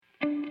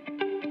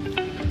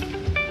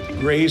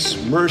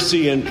Grace,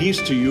 mercy, and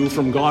peace to you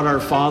from God our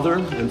Father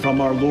and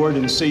from our Lord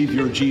and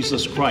Savior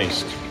Jesus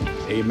Christ.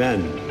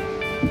 Amen.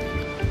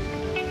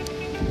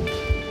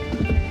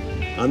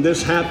 On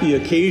this happy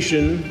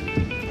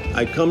occasion,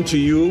 I come to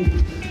you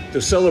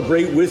to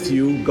celebrate with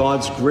you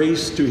God's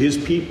grace to his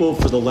people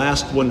for the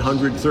last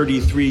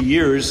 133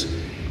 years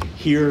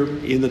here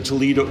in the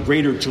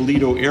greater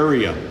Toledo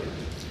area.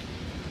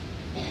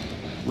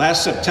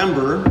 Last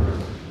September,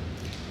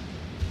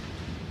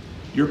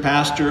 your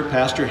pastor,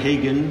 Pastor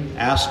Hagen,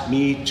 asked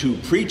me to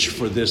preach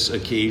for this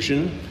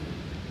occasion.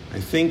 I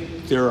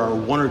think there are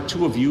one or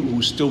two of you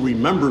who still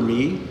remember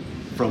me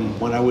from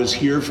when I was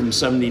here from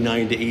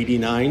 79 to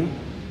 89.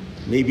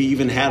 Maybe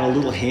even had a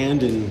little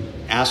hand in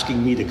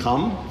asking me to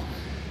come.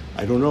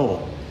 I don't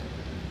know.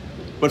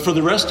 But for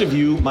the rest of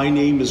you, my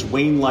name is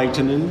Wayne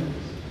Laitinen,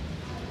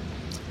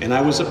 and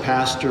I was a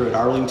pastor at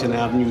Arlington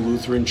Avenue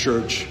Lutheran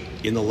Church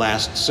in the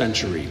last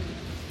century.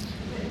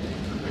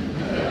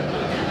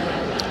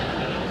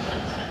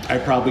 I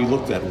probably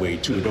look that way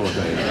too, don't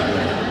I?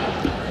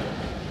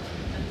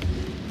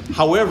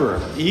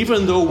 However,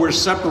 even though we're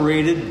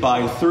separated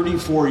by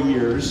 34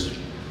 years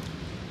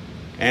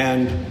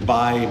and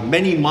by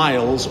many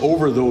miles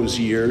over those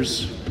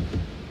years,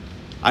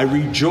 I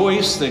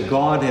rejoice that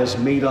God has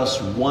made us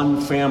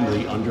one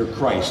family under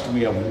Christ.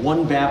 We have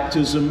one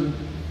baptism.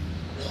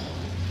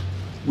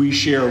 We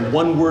share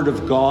one word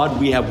of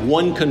God. We have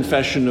one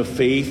confession of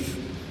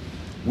faith.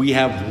 We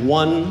have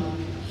one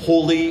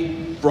holy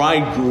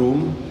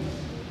bridegroom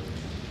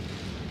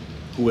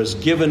who has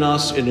given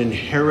us an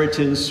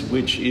inheritance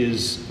which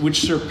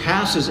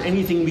surpasses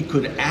anything we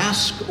could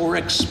ask or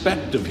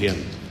expect of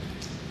him.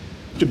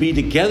 To be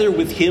together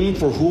with him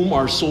for whom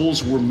our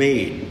souls were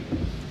made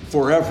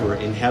forever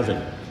in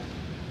heaven,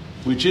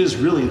 which is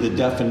really the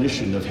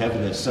definition of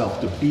heaven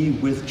itself, to be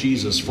with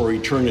Jesus for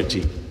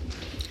eternity.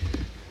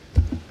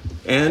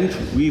 And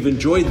we've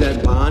enjoyed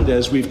that bond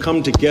as we've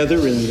come together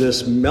in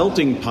this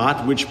melting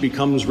pot, which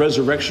becomes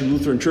Resurrection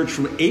Lutheran Church,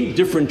 from 8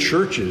 different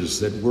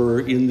churches that were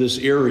in this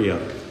area.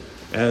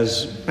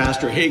 As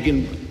Pastor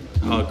Hagen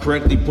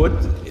correctly put,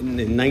 in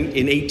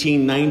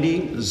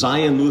 1890,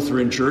 Zion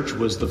Lutheran Church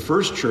was the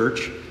first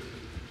church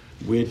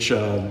which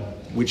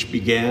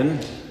began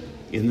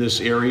in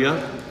this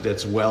area.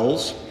 That's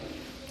Wells.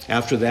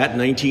 After that,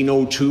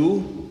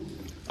 1902,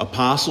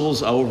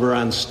 Apostles over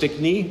on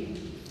Stickney.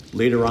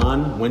 Later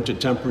on, went to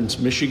Temperance,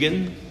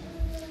 Michigan.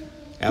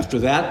 After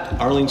that,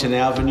 Arlington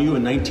Avenue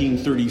in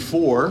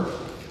 1934.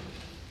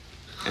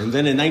 And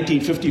then in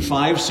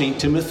 1955, St.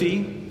 Timothy.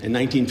 In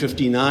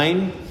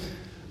 1959,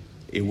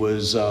 it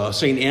was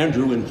St.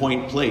 Andrew in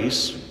Point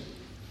Place.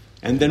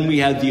 And then we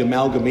had the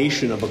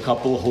amalgamation of a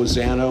couple.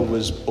 Hosanna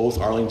was both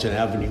Arlington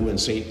Avenue and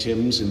St.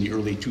 Tim's in the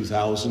early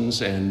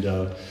 2000s.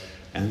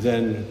 And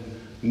then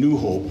New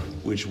Hope,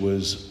 which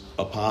was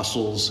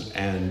Apostles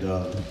and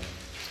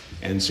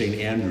St.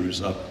 Andrews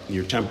up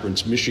near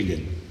Temperance,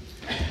 Michigan.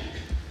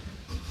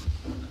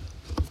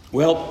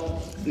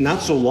 Well,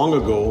 not so long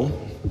ago,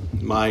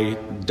 my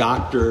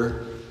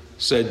doctor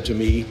said to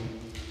me,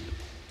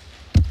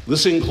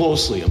 listen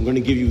closely, I'm going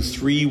to give you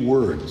 3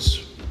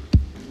 words.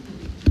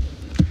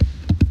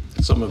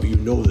 Some of you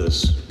know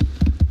this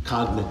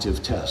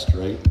cognitive test,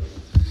 right?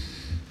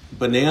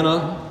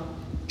 Banana,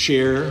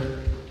 chair,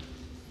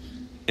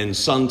 and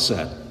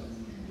sunset.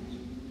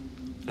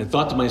 I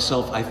thought to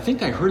myself, I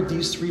think I heard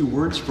these 3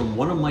 words from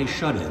one of my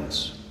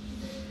shut-ins.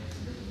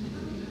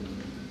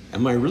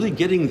 Am I really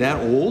getting that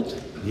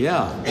old?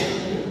 Yeah.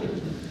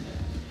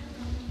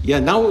 Yeah,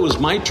 now it was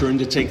my turn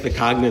to take the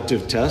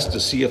cognitive test to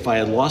see if I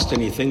had lost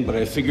anything, but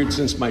I figured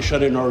since my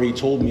shut-in already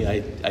told me I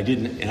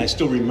didn't, and I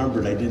still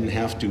remembered I didn't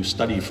have to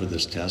study for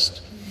this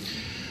test.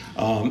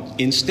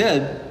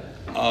 Instead,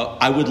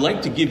 I would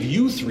like to give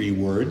you 3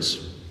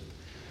 words.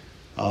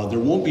 There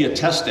won't be a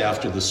test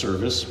after the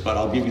service, but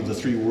I'll give you the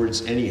 3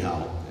 words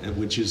anyhow,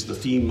 which is the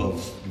theme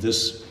of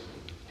this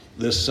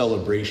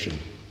celebration.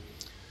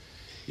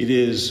 It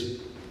is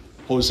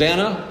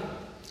Hosanna,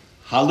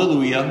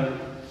 Hallelujah,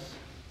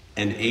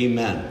 and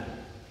Amen.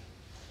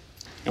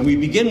 And we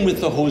begin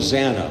with the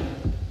Hosanna,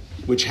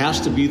 which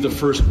has to be the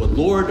first one.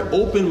 Lord,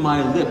 open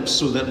my lips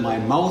so that my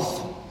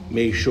mouth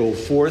may show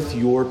forth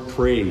your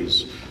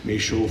praise, may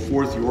show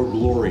forth your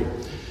glory.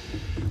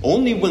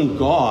 Only when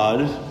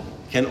God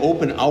can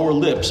open our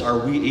lips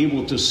are we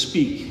able to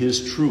speak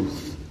his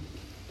truth.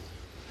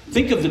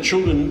 Think of the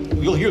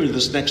children, you'll hear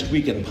this next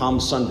week in Palm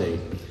Sunday,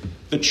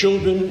 the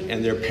children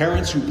and their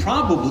parents who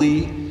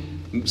probably,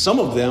 some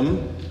of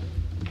them,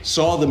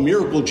 saw the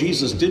miracle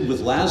Jesus did with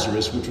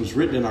Lazarus, which was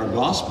written in our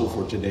gospel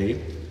for today,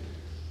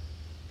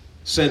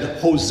 said,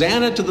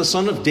 Hosanna to the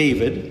Son of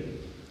David,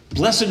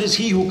 blessed is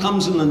he who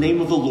comes in the name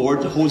of the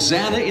Lord,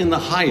 Hosanna in the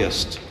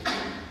highest.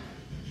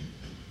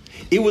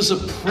 It was a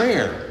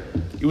prayer.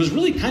 It was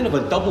really kind of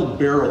a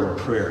double-barreled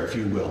prayer, if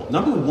you will.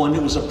 Number one,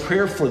 it was a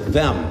prayer for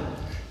them.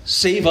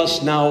 Save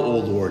us now, O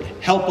Lord.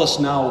 Help us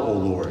now, O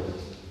Lord.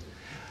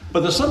 But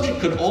the subject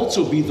could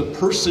also be the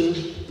person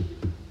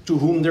to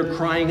whom they're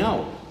crying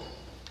out.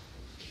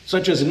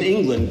 Such as in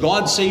England,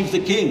 God save the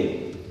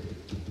King.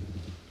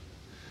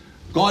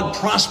 God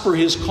prosper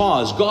his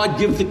cause. God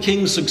give the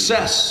king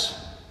success.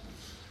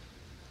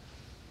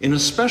 In a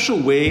special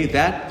way,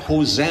 that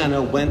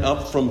Hosanna went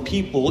up from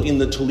people in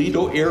the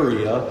Toledo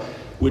area,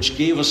 which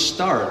gave a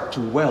start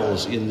to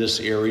wells in this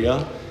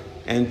area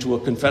and to a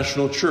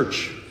confessional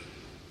church.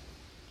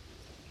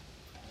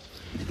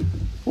 I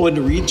wanted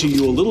to read to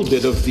you a little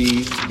bit of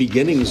the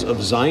beginnings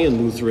of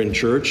Zion Lutheran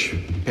Church.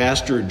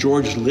 Pastor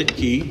George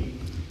Litke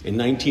in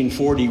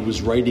 1940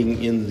 was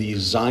writing in the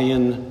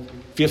Zion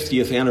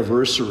 50th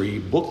anniversary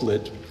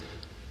booklet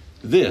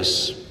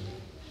this: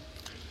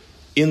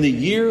 "In the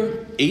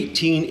year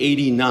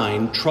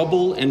 1889,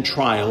 trouble and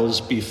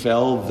trials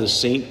befell the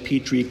St.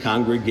 Petri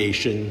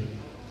congregation,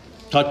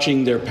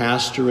 touching their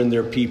pastor and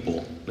their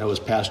people." That was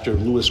Pastor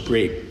Louis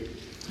Grape.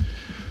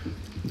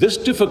 "This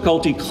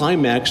difficulty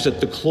climaxed at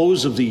the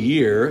close of the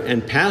year,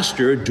 and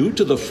pastor, due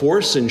to the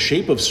force and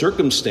shape of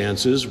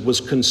circumstances,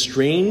 was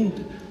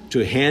constrained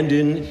to hand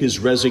in his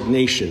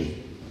resignation.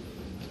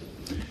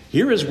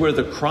 Here is where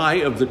the cry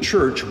of the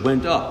church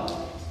went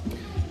up.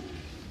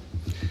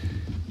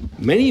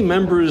 Many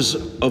members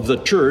of the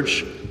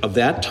church of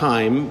that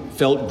time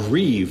felt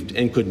grieved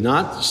and could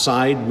not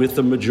side with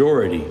the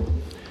majority.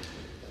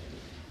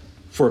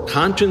 For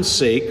conscience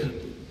sake,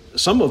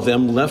 some of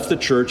them left the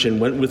church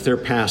and went with their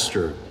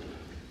pastor.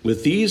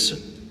 With these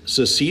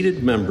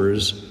seceded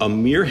members, a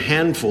mere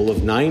handful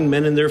of 9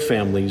 men and their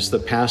families, the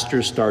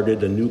pastor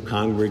started a new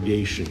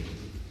congregation."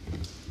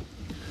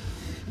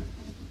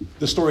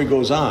 The story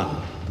goes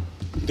on.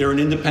 They're an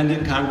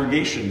independent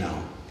congregation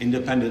now,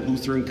 independent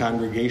Lutheran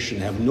congregation,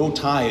 have no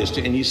ties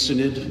to any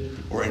synod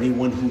or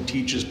anyone who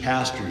teaches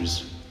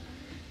pastors.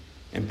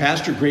 And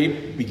Pastor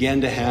Grape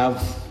began to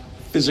have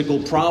physical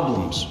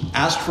problems,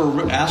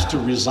 asked to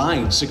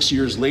resign 6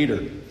 years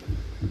later.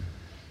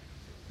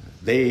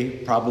 They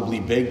probably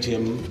begged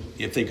him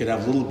if they could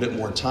have a little bit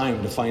more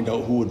time to find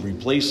out who would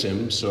replace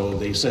him, so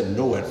they said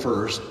no at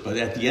first. But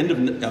at the end of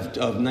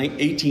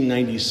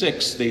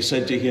 1896, they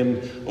said to him,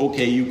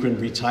 "Okay, you can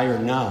retire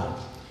now."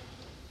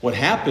 What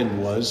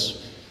happened was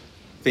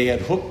they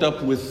had hooked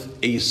up with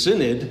a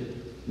synod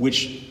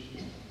which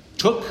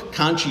took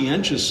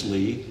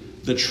conscientiously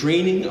the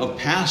training of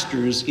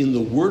pastors in the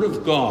Word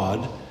of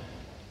God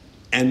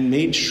and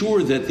made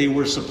sure that they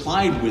were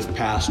supplied with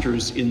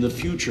pastors in the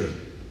future.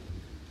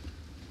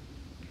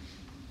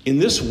 In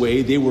this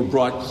way, they were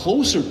brought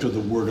closer to the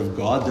Word of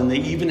God than they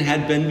even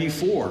had been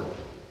before.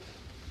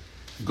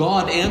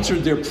 God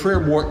answered their prayer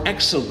more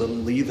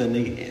excellently than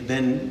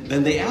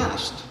they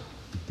asked.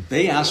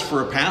 They asked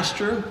for a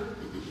pastor.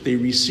 They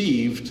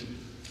received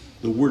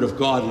the Word of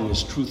God in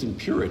its truth and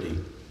purity.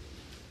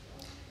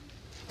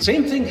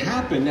 Same thing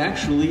happened,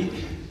 actually,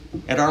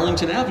 at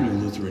Arlington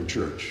Avenue Lutheran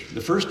Church.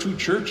 The first two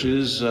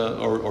churches,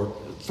 or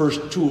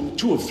first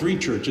two of three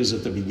churches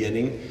at the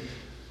beginning,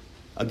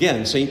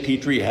 again, St.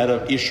 Petri had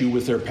an issue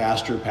with their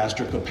pastor,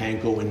 Pastor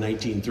Kopanko, in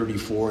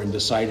 1934, and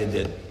decided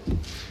that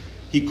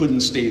he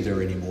couldn't stay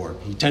there anymore.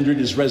 He tendered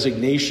his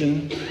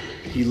resignation.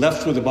 He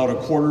left with about a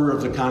quarter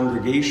of the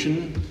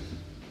congregation,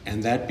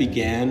 and that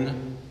began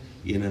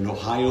in an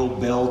Ohio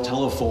Bell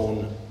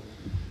telephone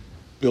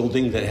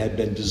building that had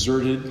been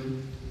deserted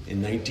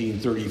in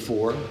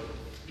 1934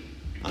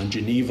 on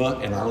Geneva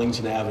and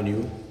Arlington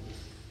Avenue.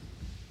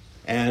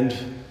 And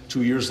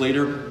 2 years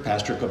later,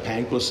 Pastor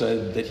Kopanko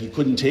said that he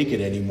couldn't take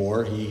it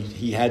anymore.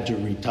 He had to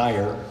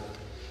retire.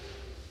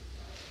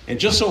 And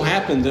just so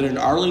happened that an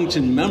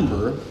Arlington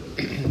member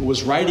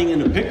was riding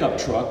in a pickup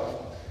truck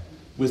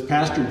with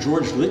Pastor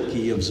George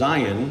Litke of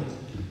Zion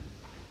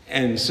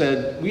and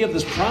said, "We have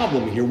this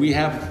problem here. We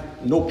have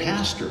no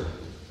pastor.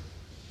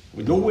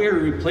 We have nowhere to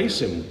replace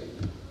him."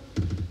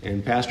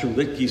 And Pastor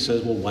Litke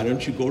says, "Well, why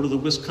don't you go to the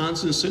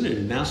Wisconsin Synod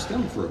and ask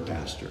them for a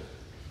pastor?"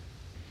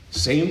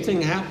 Same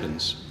thing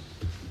happens.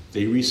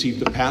 They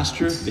received a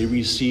pastor. They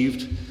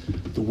received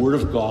the Word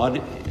of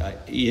God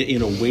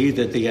in a way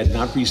that they had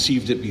not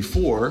received it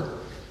before,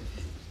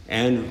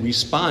 and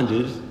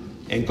responded,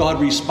 and God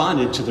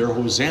responded to their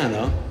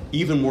Hosanna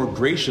even more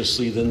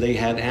graciously than they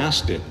had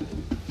asked it.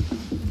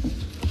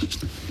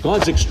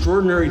 God's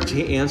extraordinary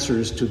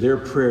answers to their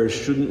prayers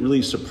shouldn't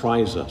really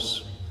surprise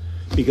us,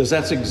 because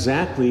that's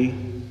exactly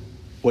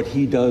what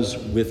he does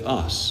with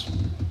us.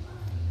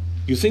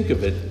 You think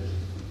of it,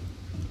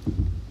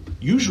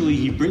 usually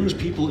he brings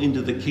people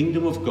into the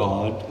kingdom of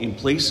God in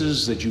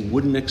places that you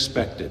wouldn't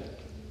expect it.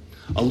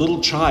 A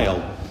little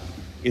child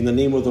in the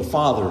name of the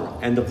Father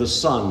and of the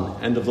Son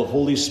and of the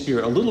Holy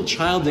Spirit. A little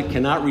child that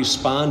cannot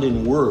respond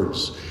in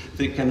words,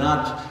 that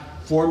cannot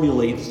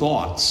formulate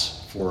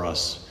thoughts for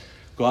us.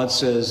 God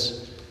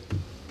says,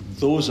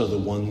 those are the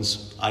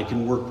ones I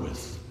can work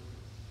with.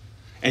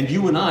 And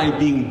you and I,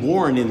 being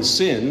born in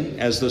sin,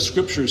 as the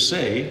scriptures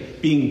say,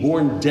 being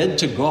born dead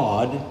to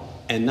God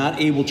and not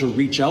able to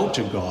reach out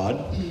to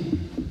God,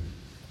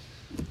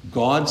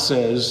 God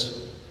says,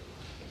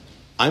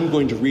 I'm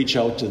going to reach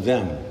out to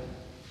them.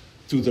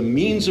 Through the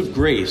means of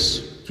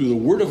grace, through the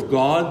Word of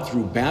God,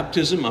 through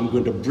baptism, I'm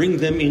going to bring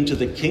them into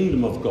the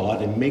kingdom of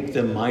God and make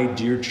them my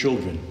dear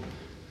children,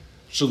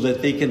 so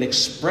that they can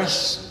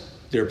express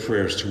their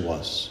prayers to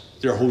us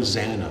They're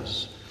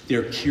hosannas.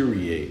 They're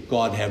Kyrie,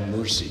 God have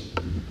mercy.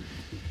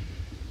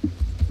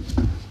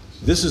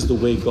 This is the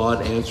way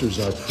God answers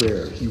our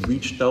prayer. He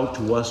reached out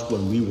to us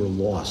when we were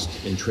lost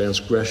in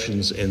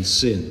transgressions and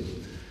sin,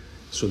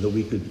 so that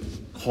we could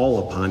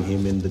call upon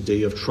him in the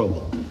day of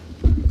trouble.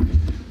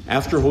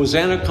 After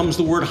Hosanna comes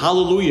the word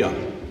hallelujah.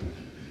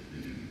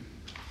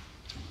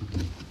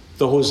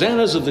 The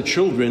hosannas of the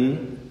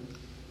children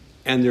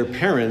and their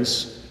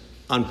parents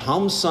on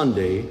Palm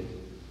Sunday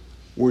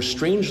were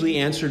strangely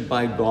answered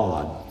by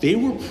God. They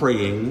were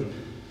praying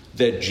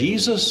that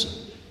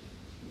Jesus'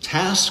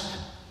 task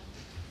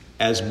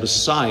as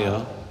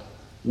Messiah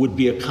would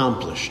be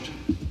accomplished.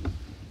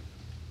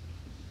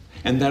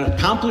 And that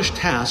accomplished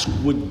task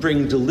would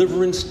bring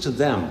deliverance to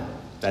them,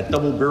 that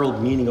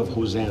double-barreled meaning of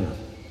Hosanna.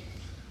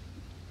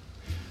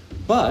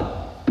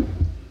 But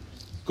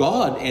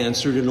God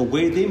answered in a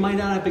way they might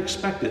not have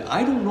expected.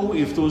 I don't know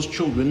if those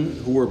children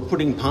who were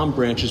putting palm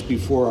branches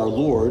before our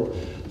Lord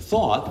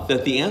thought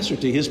that the answer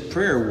to his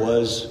prayer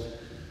was,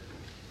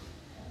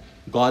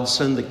 God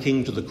send the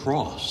King to the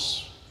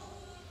cross.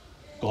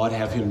 God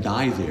have him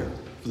die there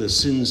for the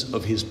sins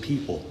of his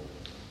people.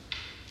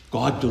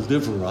 God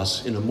deliver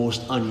us in a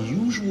most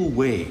unusual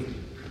way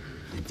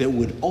that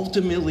would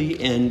ultimately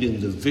end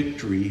in the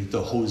victory,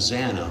 the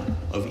Hosanna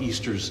of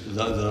Easter's,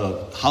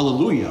 the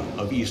hallelujah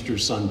of Easter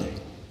Sunday.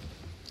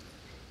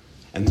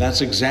 And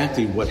that's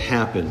exactly what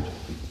happened.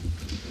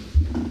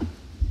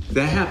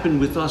 That happened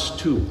with us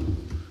too.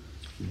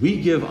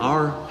 We give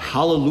our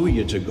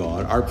hallelujah to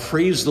God, our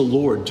praise the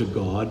Lord to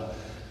God,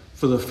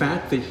 for the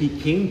fact that he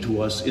came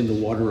to us in the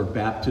water of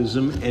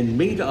baptism and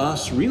made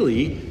us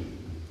really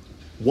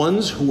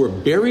ones who were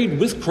buried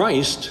with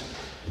Christ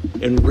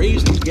and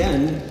raised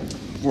again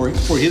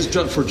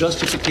for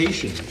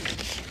justification.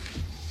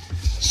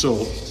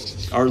 So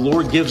our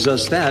Lord gives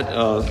us that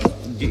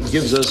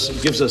gives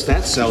us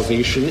that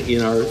salvation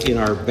in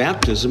our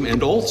baptism,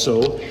 and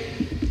also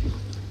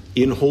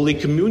in Holy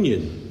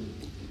Communion,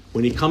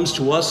 when he comes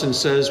to us and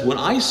says, "When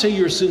I say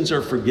your sins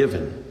are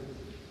forgiven,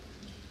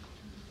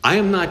 I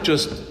am not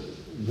just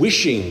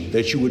wishing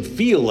that you would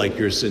feel like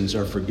your sins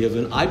are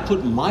forgiven. I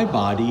put my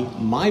body,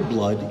 my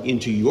blood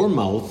into your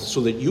mouth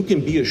so that you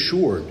can be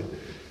assured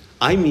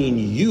I mean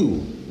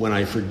you when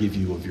I forgive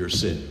you of your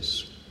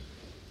sins."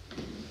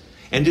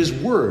 And his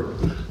word,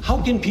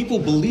 how can people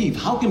believe?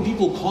 How can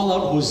people call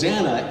out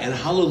Hosanna and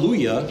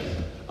hallelujah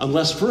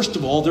unless, first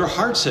of all, their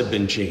hearts have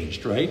been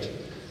changed, right?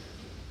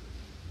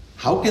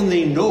 How can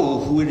they know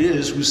who it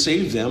is who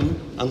saved them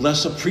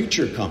unless a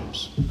preacher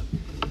comes?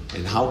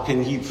 And how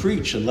can he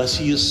preach unless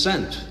he is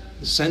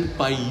sent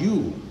by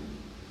you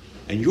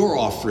and your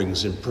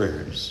offerings and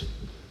prayers?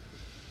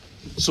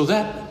 So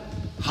that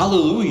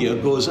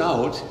hallelujah goes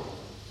out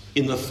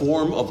in the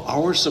form of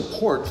our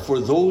support for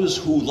those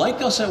who,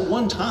 like us at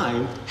one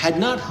time, had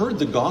not heard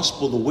the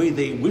gospel the way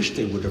they wished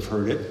they would have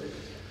heard it,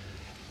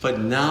 but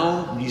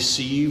now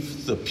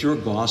receive the pure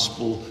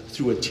gospel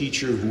through a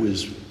teacher who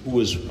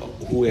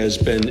has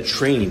been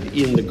trained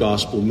in the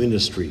gospel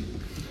ministry.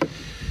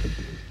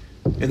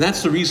 And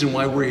that's the reason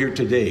why we're here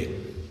today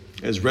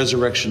as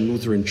Resurrection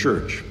Lutheran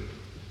Church.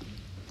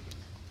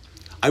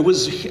 I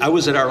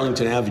was at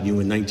Arlington Avenue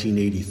in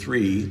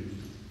 1983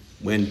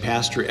 when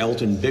Pastor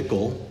Elton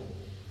Bickel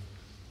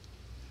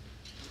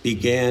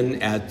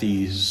began at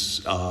the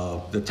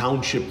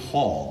Township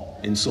Hall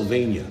in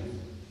Sylvania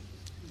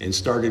and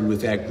started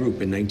with that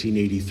group in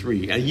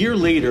 1983. A year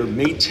later,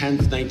 May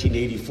 10th,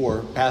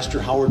 1984,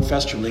 Pastor Howard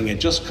Festerling had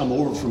just come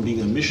over from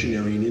being a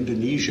missionary in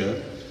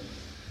Indonesia,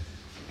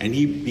 and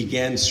he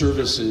began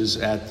services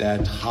at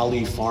that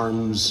Holly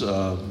Farms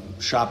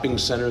shopping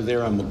center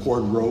there on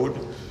McCord Road.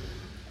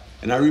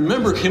 And I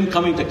remember him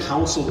coming to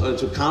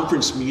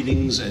conference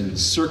meetings and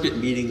circuit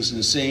meetings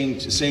and saying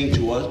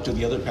to us, to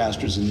the other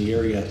pastors in the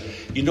area,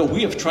 "You know,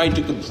 we have tried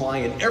to comply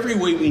in every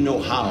way we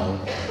know how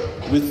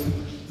with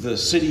the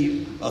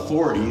city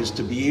authorities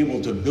to be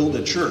able to build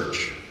a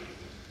church.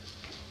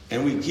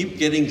 And we keep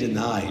getting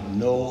denied.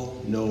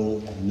 No,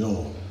 no,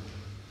 no."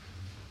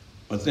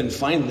 But then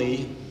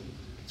finally,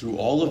 through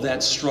all of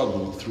that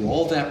struggle, through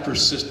all that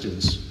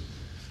persistence,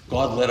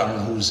 God let our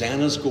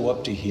hosannas go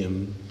up to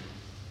him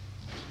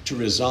to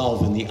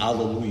resolve in the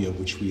Alleluia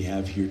which we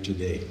have here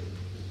today.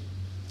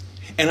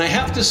 And I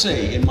have to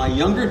say, in my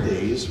younger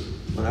days,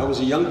 when I was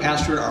a young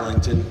pastor at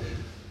Arlington,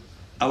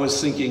 I was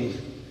thinking,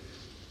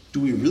 do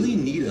we really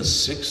need a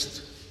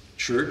sixth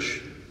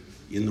church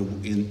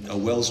in a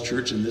Wells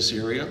church in this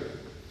area?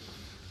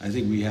 I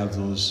think we have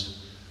those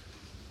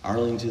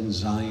Arlington,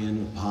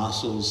 Zion,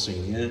 Apostles,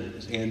 St.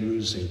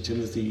 Andrews, St.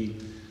 Timothy,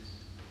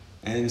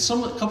 and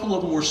a couple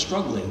of them were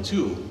struggling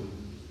too.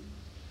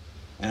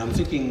 And I'm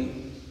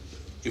thinking,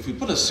 if we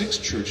put a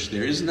sixth church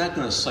there, isn't that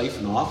going to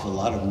siphon off a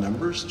lot of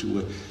members to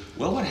it?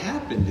 Well, what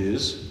happened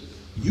is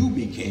you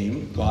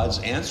became God's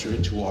answer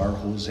to our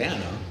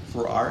Hosanna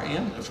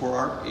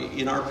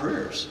in our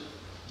prayers.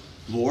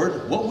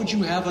 Lord, what would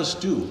you have us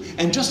do?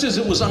 And just as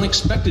it was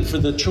unexpected for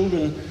the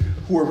children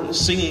who were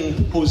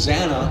singing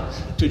Hosanna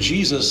to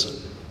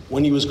Jesus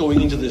when he was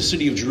going into the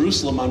city of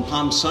Jerusalem on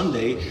Palm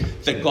Sunday,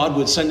 that God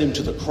would send him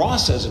to the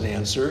cross as an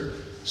answer,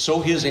 so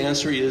his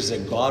answer is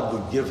that God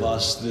would give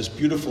us this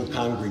beautiful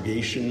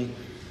congregation,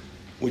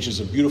 which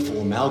is a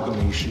beautiful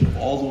amalgamation of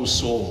all those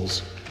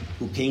souls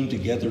who came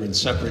together in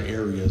separate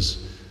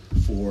areas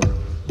for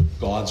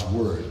God's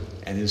word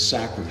and his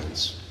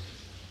sacraments,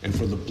 and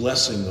for the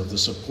blessing of the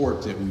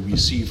support that we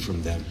receive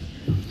from them.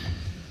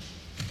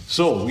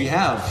 So we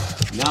have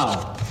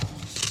now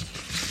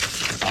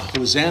a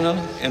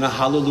Hosanna and a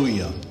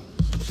Hallelujah,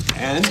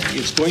 and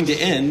it's going to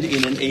end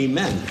in an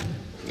Amen,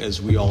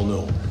 as we all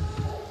know.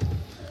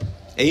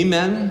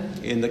 Amen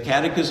in the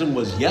Catechism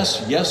was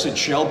yes, yes, it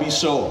shall be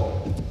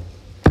so.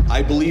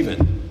 I believe it.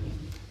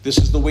 This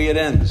is the way it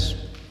ends,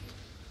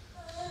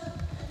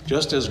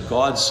 just as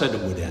God said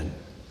it would end.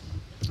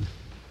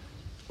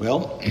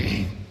 Well,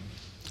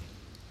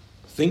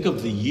 think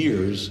of the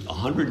years,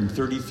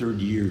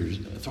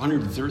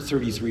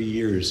 133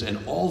 years, and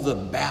all the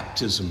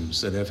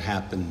baptisms that have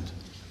happened,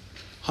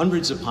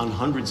 hundreds upon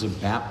hundreds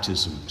of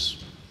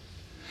baptisms,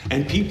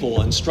 and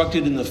people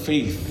instructed in the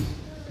faith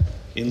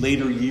in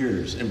later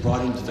years and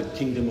brought into the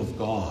kingdom of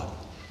God.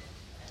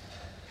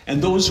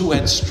 And those who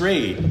had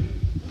strayed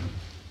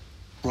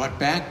brought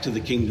back to the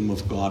kingdom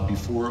of God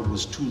before it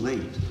was too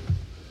late.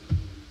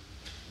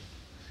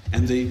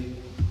 And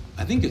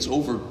I think it's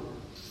over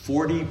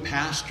 40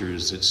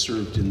 pastors that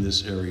served in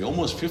this area,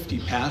 almost 50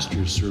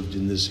 pastors served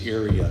in this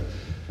area,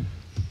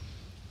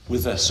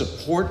 with a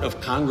support of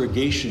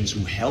congregations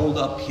who held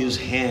up his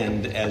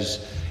hand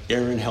as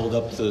Aaron held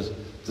up the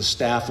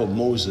staff of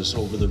Moses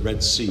over the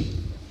Red Sea.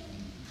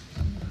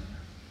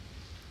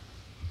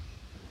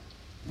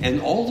 And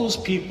all those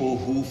people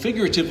who,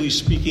 figuratively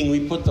speaking,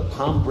 we put the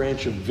palm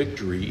branch of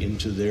victory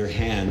into their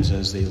hands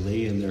as they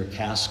lay in their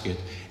casket,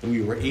 and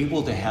we were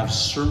able to have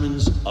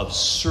sermons of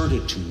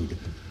certitude,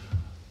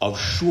 of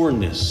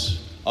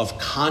sureness, of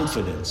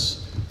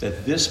confidence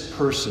that this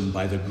person,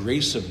 by the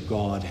grace of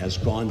God, has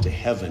gone to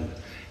heaven,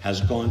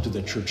 has gone to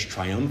the church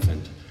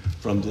triumphant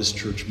from this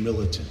church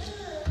militant.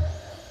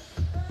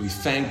 We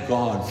thank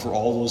God for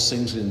all those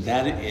things, and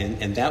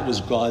that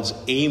was God's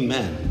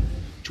amen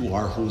to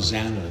our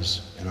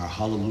hosannas and our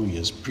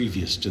hallelujahs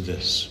previous to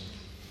this.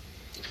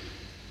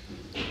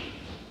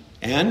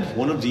 And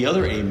one of the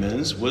other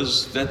amens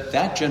was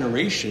that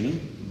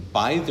generation,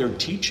 by their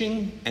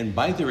teaching and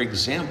by their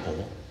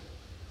example,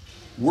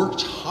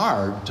 worked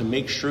hard to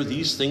make sure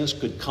these things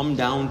could come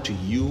down to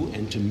you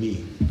and to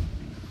me.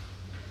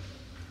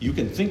 You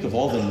can think of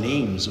all the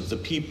names of the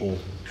people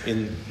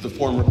in the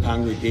former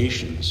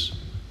congregations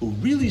who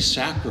really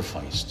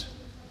sacrificed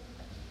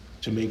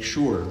to make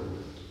sure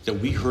that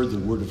we heard the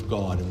word of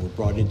God and were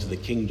brought into the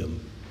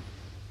kingdom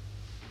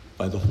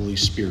by the Holy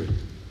Spirit.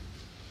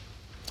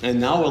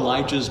 And now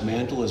Elijah's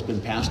mantle has been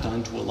passed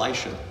on to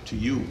Elisha, to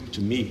you, to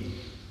me.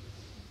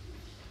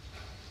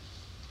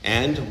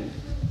 And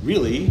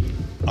really,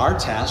 our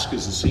task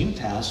is the same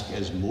task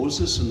as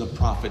Moses and the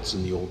prophets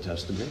in the Old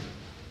Testament,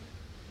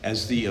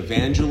 as the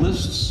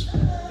evangelists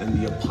and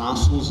the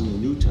apostles in the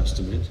New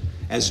Testament,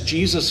 as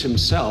Jesus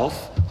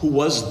himself, who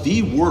was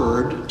the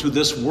word to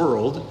this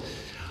world.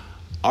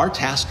 Our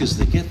task is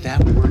to get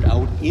that word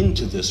out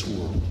into this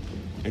world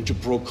and to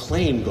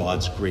proclaim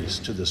God's grace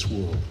to this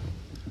world.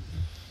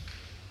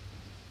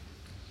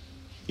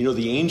 You know,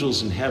 the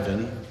angels in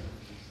heaven,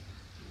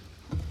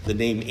 the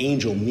name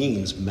angel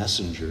means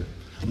messenger,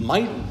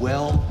 might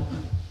well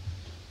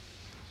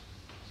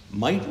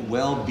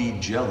be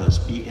jealous,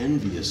 be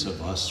envious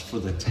of us for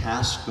the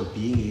task of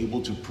being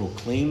able to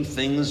proclaim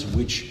things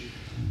which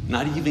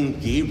not even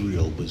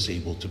Gabriel was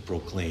able to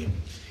proclaim.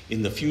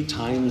 In the few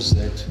times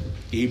that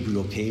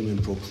Gabriel came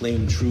and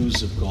proclaimed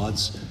truths of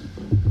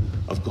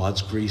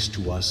God's grace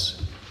to us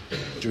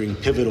during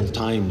pivotal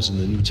times in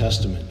the New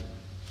Testament.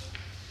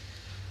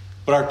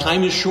 But our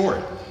time is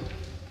short.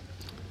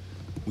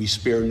 We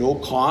spare no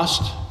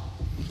cost.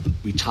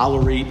 We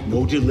tolerate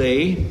no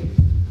delay.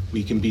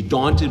 We can be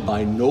daunted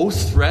by no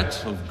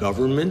threat of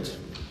government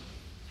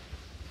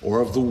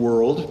or of the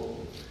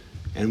world,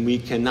 and we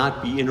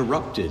cannot be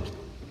interrupted.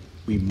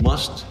 We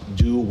must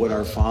do what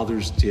our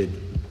fathers did,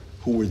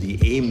 who were the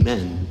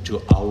amen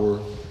to our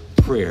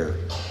prayer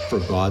for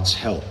God's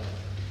help.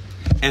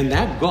 And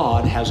that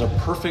God has a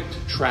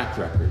perfect track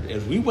record.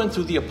 As we went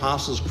through the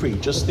Apostles'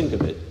 Creed, just think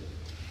of it.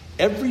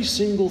 Every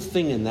single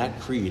thing in that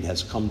creed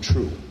has come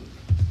true,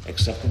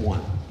 except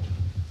one.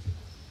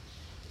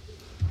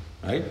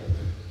 Right?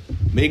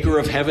 Maker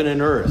of heaven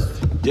and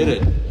earth did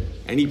it.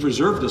 And he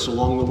preserved us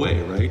along the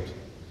way, right?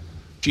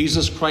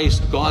 Jesus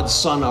Christ, God's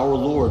Son, our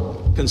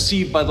Lord,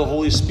 conceived by the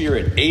Holy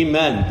Spirit.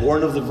 Amen.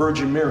 Born of the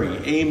Virgin Mary.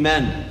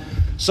 Amen.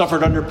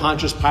 Suffered under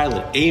Pontius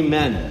Pilate.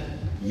 Amen.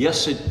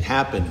 Yes, it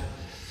happened.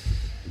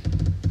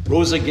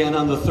 Rose again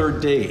on the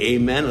third day.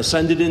 Amen.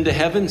 Ascended into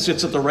heaven.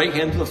 Sits at the right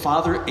hand of the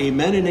Father.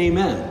 Amen and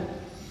amen.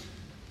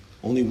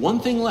 Only one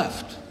thing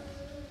left.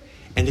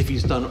 And if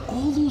he's done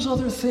all those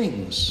other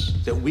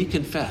things that we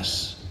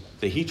confess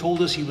that he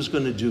told us he was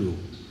going to do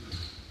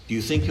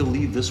you think he'll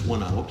leave this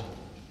one out?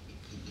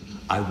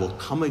 I will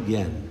come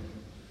again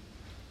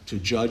to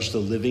judge the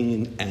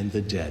living and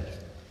the dead,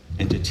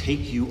 and to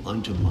take you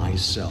unto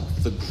myself.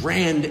 The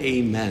grand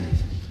amen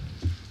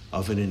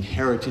of an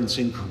inheritance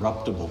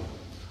incorruptible,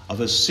 of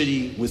a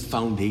city with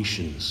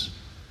foundations,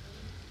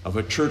 of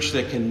a church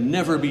that can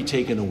never be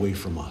taken away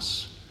from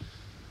us,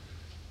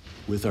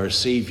 with our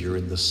Savior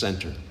in the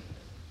center.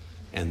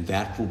 And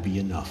that will be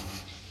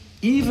enough.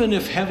 Even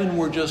if heaven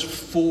were just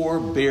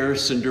 4 bare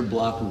cinder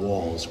block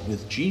walls,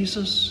 with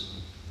Jesus,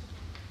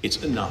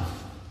 it's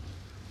enough.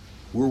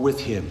 We're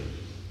with him.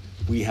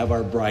 We have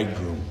our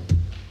bridegroom,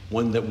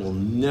 one that will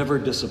never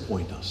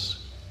disappoint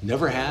us.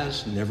 Never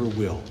has, never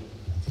will.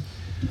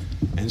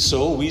 And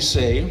so we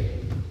say,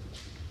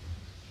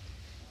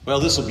 well,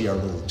 this will be our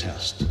little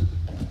test.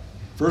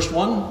 First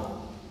one?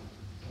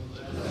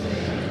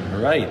 All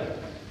right.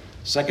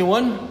 Second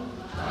one?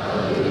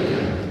 Hallelujah.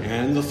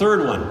 And the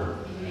third one?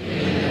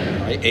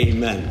 Amen. All right,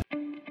 amen.